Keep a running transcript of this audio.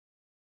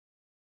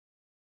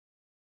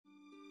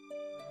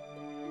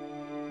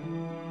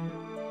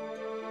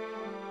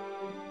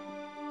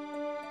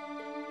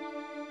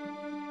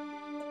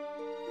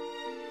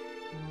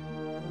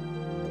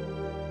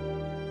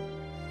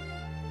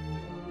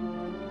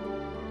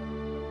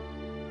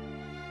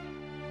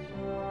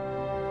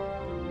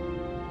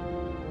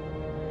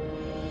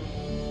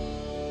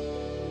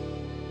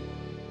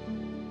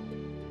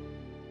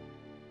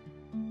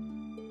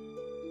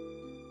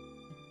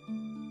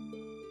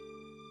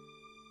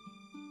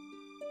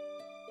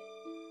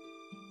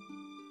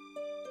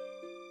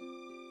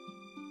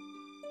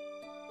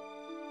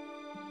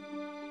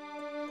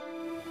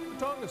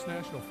Tongass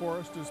National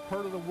Forest is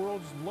part of the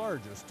world's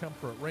largest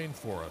temperate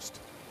rainforest.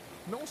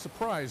 No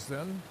surprise,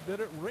 then, that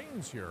it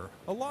rains here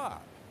a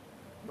lot.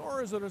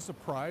 Nor is it a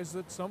surprise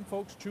that some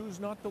folks choose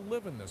not to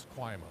live in this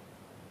climate.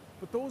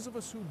 But those of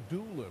us who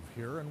do live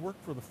here and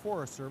work for the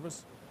Forest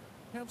Service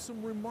have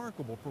some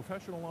remarkable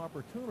professional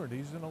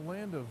opportunities in a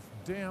land of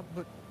damp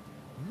but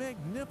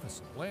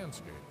magnificent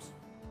landscapes.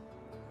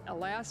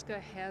 Alaska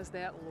has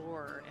that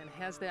lure and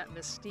has that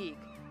mystique.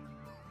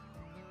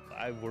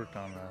 I've worked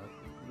on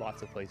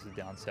lots of places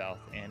down south,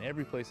 and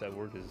every place I've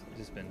worked has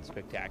just been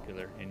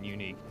spectacular and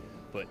unique,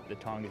 but the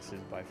Tongass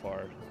is by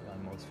far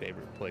my most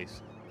favorite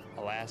place.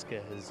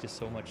 Alaska has just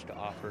so much to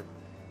offer.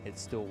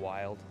 It's still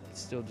wild. It's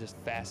still just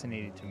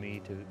fascinating to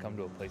me to come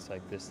to a place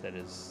like this that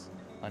is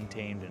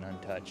untamed and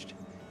untouched.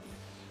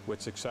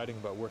 What's exciting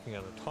about working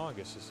on the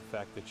Tongass is the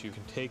fact that you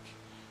can take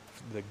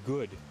the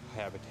good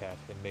habitat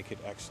and make it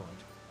excellent.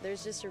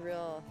 There's just a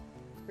real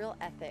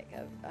ethic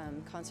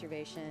of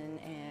conservation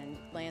and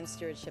land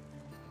stewardship.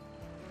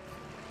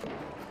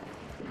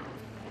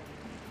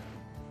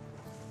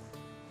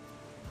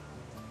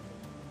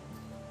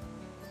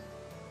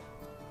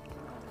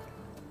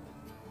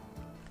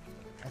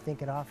 I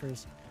think it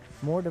offers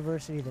more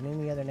diversity than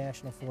any other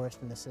national forest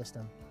in the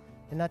system.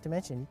 And not to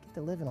mention, you get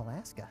to live in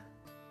Alaska.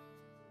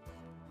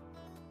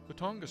 The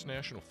Tongass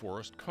National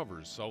Forest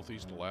covers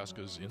southeast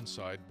Alaska's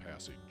Inside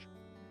Passage.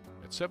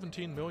 At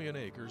 17 million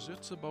acres,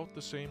 it's about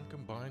the same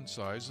combined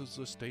size as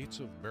the states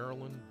of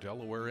Maryland,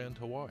 Delaware, and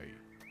Hawaii.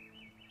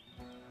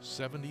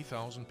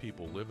 70,000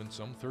 people live in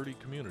some 30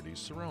 communities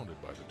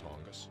surrounded by the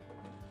Tongass.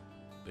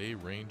 They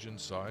range in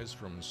size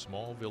from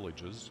small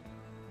villages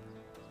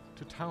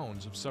to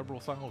towns of several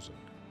thousand.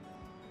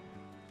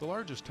 The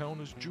largest town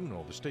is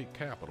Juneau, the state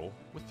capital,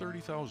 with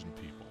 30,000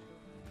 people.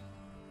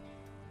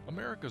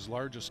 America's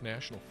largest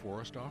national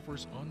forest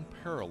offers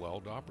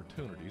unparalleled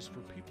opportunities for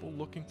people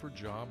looking for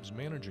jobs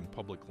managing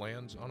public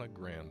lands on a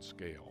grand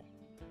scale.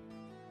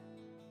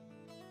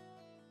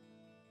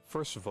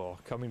 First of all,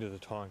 coming to the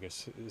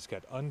Tongass has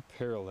got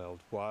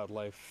unparalleled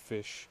wildlife,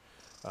 fish,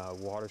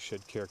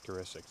 watershed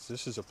characteristics.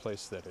 This is a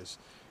place that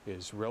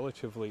is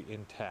relatively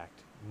intact,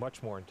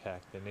 much more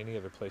intact than any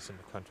other place in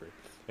the country.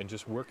 And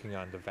just working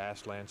on the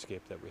vast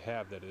landscape that we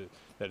have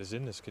that is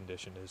in this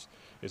condition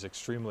is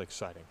extremely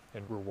exciting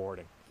and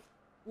rewarding.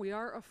 We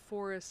are a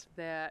forest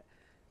that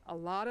a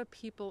lot of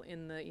people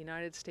in the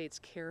United States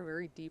care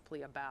very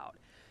deeply about.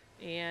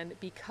 And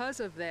because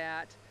of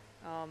that,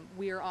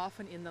 we are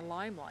often in the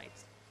limelight.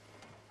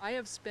 I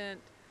have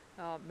spent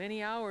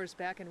many hours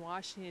back in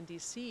Washington,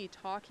 D.C.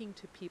 talking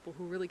to people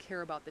who really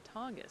care about the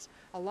Tongass.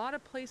 A lot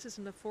of places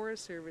in the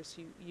Forest Service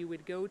you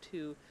would go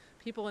to,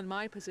 people in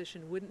my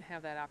position wouldn't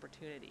have that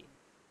opportunity.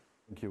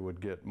 I think you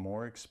would get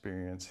more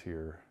experience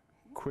here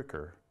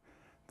quicker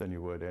than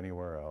you would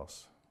anywhere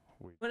else.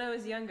 When I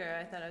was younger,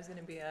 I thought I was going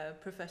to be a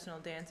professional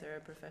dancer, a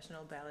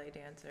professional ballet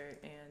dancer,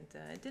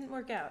 and it didn't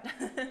work out.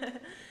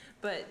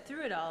 But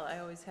through it all, I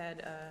always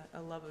had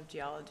a love of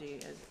geology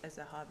as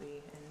a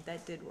hobby, and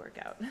that did work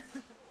out.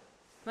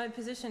 My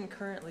position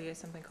currently is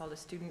something called a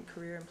student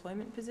career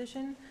employment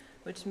position,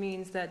 which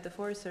means that the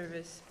Forest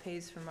Service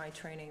pays for my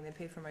training, they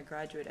pay for my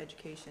graduate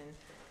education,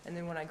 and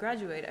then when I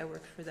graduate, I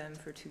work for them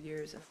for 2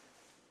 years.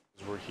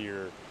 We're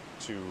here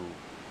to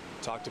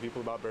talk to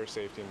people about bear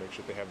safety and make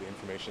sure they have the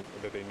information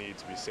that they need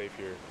to be safe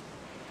here.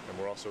 And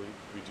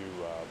we do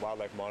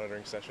wildlife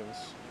monitoring sessions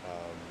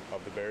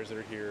of the bears that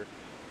are here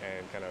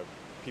and kind of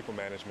people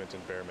management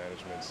and bear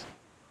management.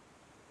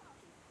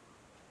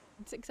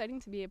 It's exciting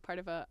to be a part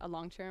of a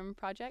long-term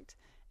project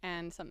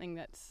and something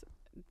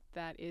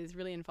that is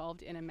really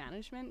involved in a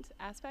management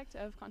aspect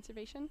of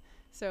conservation.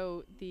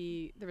 So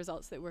the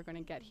results that we're going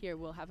to get here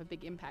will have a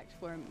big impact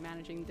for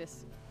managing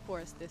this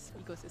forest, this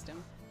ecosystem.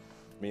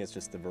 For me, it's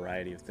just the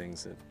variety of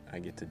things that I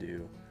get to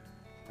do.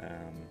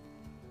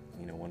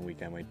 You know, one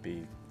week I might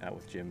be out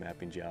with Jim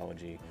mapping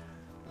geology.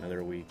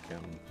 Another week,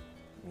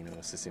 you know,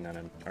 assisting on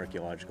an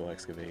archaeological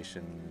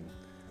excavation.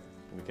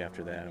 The week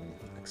after that, I'm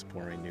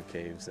exploring new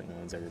caves that no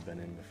one's ever been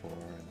in before.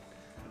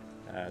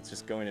 And, it's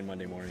just going in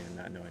Monday morning and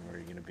not knowing where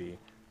you're going to be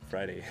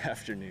Friday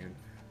afternoon.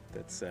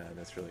 That's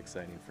really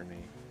exciting for me.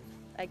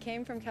 I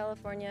came from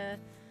California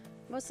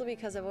mostly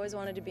because I've always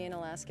wanted to be in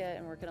Alaska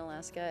and work in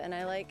Alaska, and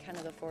I like kind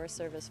of the Forest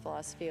Service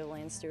philosophy of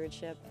land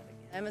stewardship.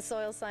 I'm a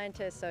soil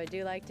scientist, so I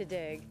do like to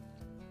dig.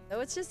 So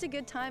it's just a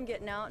good time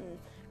getting out and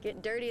getting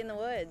dirty in the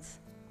woods.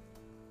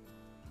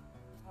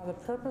 The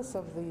purpose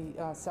of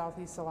the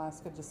Southeast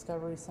Alaska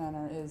Discovery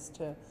Center is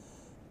to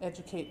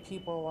educate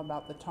people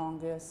about the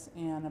Tongass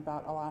and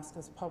about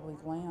Alaska's public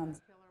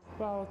lands.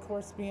 Well, of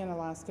course, being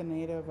Alaska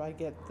Native, I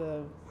get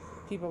the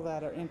people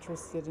that are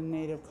interested in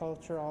Native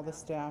culture, all the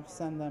staff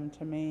send them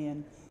to me.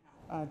 And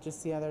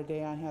just the other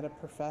day I had a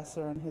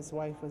professor and his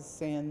wife was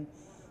saying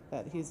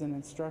that he's an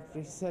instructor.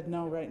 He said,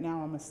 no, right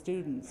now I'm a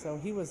student. So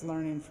he was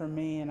learning from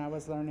me and I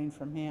was learning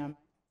from him.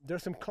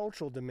 There's some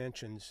cultural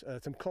dimensions,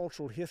 some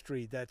cultural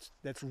history that's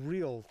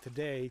real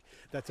today,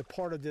 that's a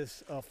part of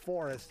this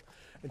forest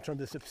in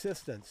terms of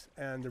subsistence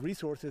and the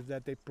resources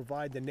that they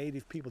provide the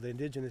native people, the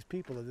indigenous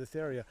people of this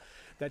area,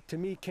 that to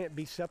me can't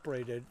be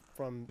separated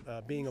from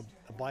being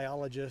a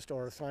biologist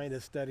or a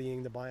scientist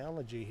studying the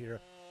biology here.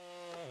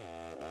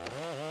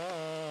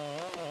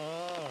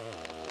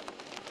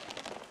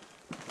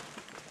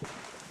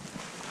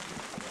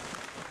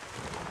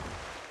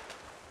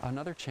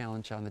 Another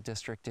challenge on the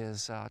district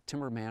is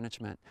timber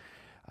management.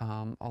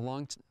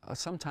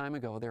 Some time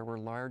ago, there were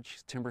large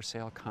timber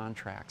sale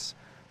contracts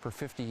for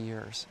 50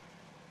 years.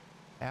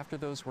 After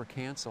those were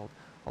canceled,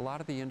 a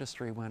lot of the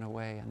industry went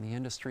away, and the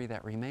industry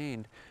that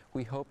remained,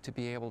 we hope to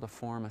be able to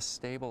form a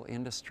stable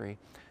industry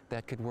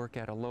that could work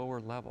at a lower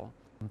level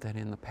than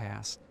in the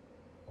past.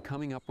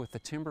 Coming up with the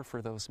timber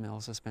for those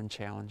mills has been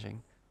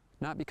challenging,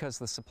 not because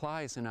the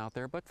supply isn't out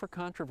there, but for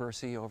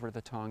controversy over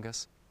the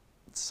Tongass.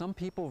 Some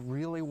people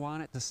really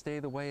want it to stay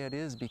the way it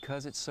is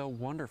because it's so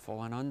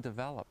wonderful and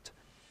undeveloped.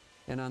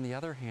 And on the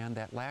other hand,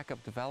 that lack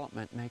of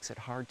development makes it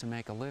hard to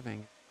make a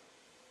living.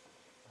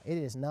 It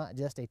is not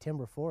just a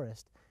timber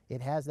forest.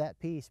 It has that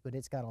piece, but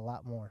it's got a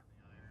lot more.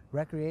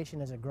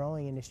 Recreation is a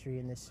growing industry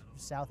in this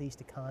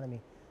southeast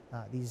economy.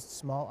 These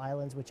small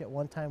islands, which at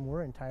one time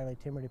were entirely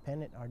timber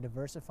dependent, are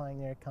diversifying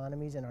their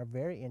economies and are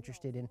very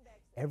interested in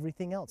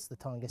everything else the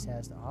Tongass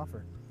has to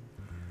offer.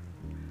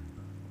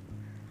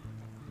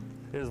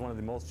 It is one of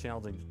the most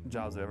challenging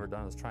jobs I've ever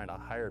done, is trying to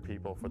hire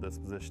people for this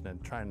position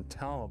and trying to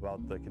tell them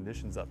about the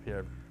conditions up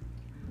here.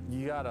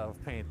 You gotta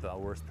paint the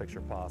worst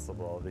picture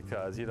possible,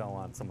 because you don't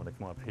want someone to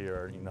come up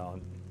here, you know,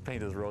 and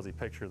paint this rosy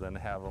picture, then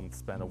have them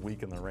spend a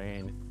week in the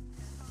rain.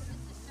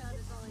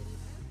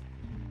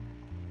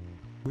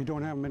 We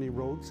don't have many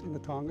roads in the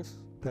Tongass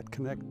that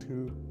connect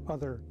to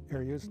other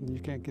areas, and you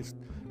can't just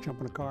jump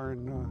in a car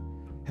and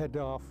head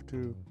off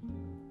to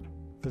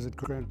visit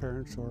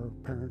grandparents or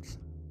parents.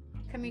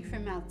 Coming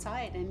from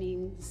outside, I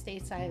mean,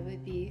 stateside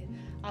would be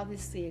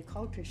obviously a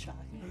culture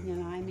shock. You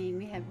know, I mean,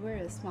 we're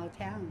a small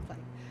town of like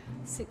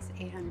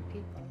 600-800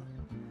 people.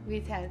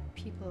 We've had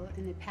people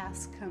in the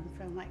past come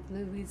from like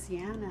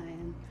Louisiana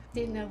and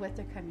didn't know what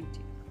they're coming to.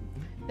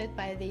 But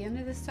by the end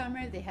of the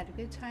summer, they had a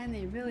good time.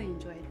 They really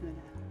enjoyed Huna.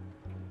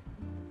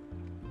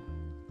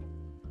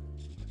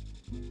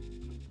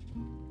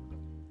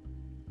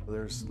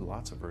 There's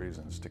lots of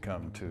reasons to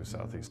come to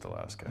Southeast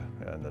Alaska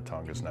and the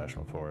Tongass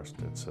National Forest.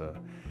 It's a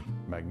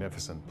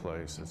magnificent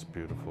place. It's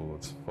beautiful.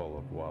 It's full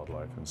of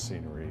wildlife and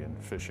scenery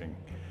and fishing.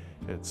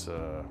 It's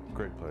a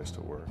great place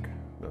to work.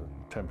 The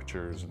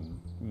temperatures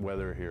and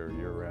weather here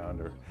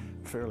year-round are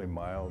fairly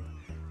mild.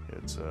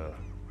 It's a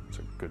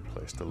good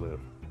place to live.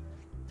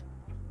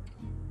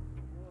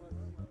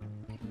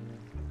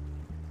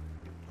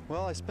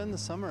 Well, I spend the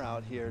summer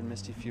out here in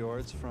Misty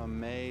Fjords from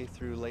May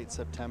through late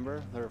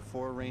September. There are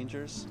 4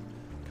 rangers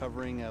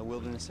covering a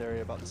wilderness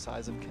area about the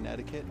size of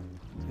Connecticut.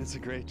 It's a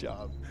great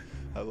job.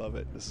 I love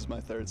it. This is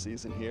my 3rd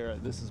season here.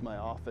 This is my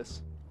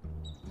office.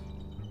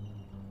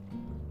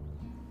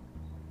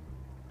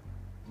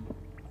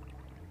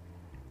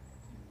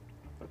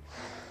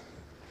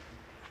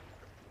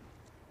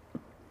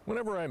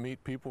 Whenever I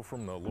meet people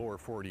from the lower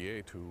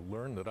 48 who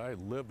learn that I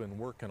live and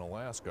work in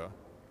Alaska,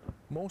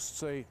 most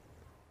say,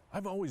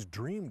 "I've always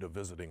dreamed of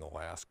visiting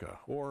Alaska,"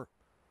 or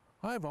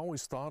 "I've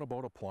always thought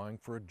about applying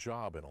for a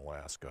job in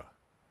Alaska."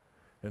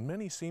 And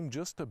many seem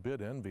just a bit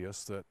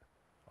envious that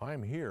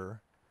I'm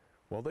here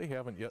while they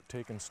haven't yet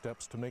taken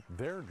steps to make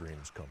their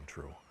dreams come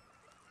true.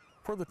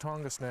 For the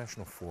Tongass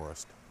National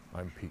Forest,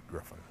 I'm Pete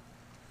Griffin.